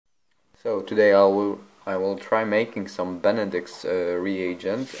So today I will try making some Benedict's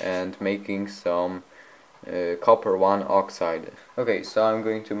reagent and making some copper 1 oxide. Okay, so I'm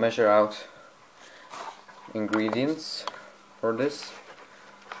going to measure out ingredients for this,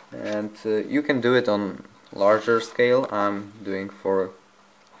 and you can do it on larger scale. I'm doing for,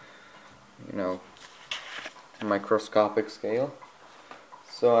 you know, microscopic scale.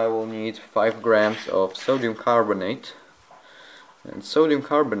 So I will need 5 grams of sodium carbonate. And sodium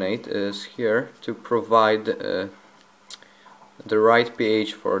carbonate is here to provide the right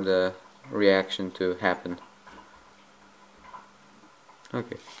pH for the reaction to happen.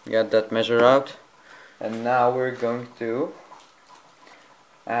 Okay, got that measure out, and now we're going to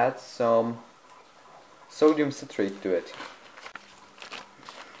add some sodium citrate to it.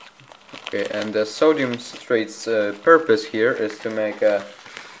 Okay, and the sodium citrate's purpose here is to make a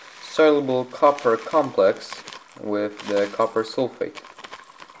soluble copper complex with the copper sulfate.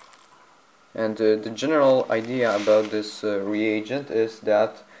 And the general idea about this reagent is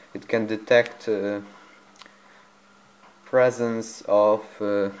that it can detect presence of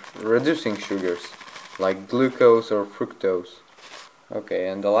reducing sugars like glucose or fructose. Okay,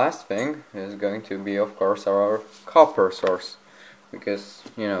 and the last thing is going to be, of course, our copper source, because,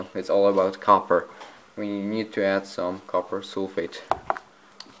 you know, it's all about copper. We need to add some copper sulfate.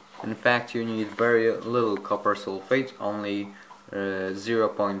 In fact, you need very little copper sulfate, only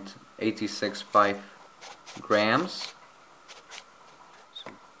 0.865 grams.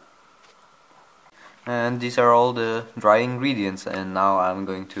 And these are all the dry ingredients, and now I'm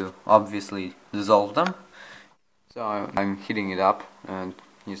going to obviously dissolve them. So I'm heating it up, and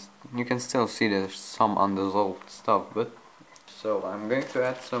you can still see there's some undissolved stuff, but so I'm going to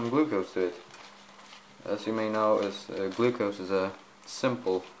add some glucose to it. As you may know, glucose is a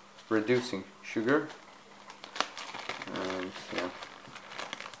simple reducing sugar, and yeah,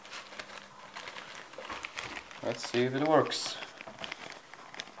 let's see if it works.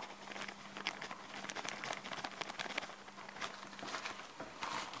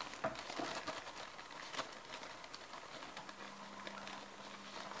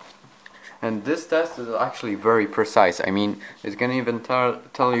 And this test is actually very precise. I mean, it can even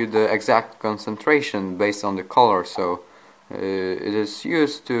tell you the exact concentration based on the color, so it is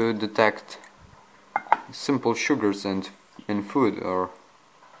used to detect simple sugars in food, or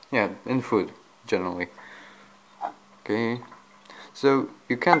yeah, in food generally. Okay, so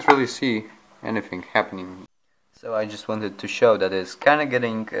you can't really see anything happening. So I just wanted to show that it's kind of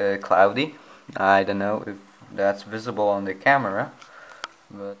getting cloudy. I don't know if that's visible on the camera,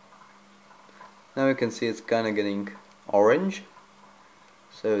 but now you can see it's kind of getting orange.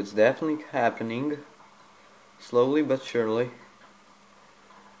 So it's definitely happening, slowly but surely.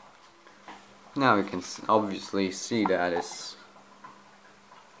 Now you can obviously see that it's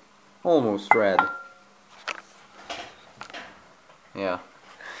almost red. Yeah.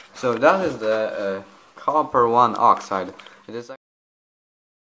 So that is the copper 1 oxide. It is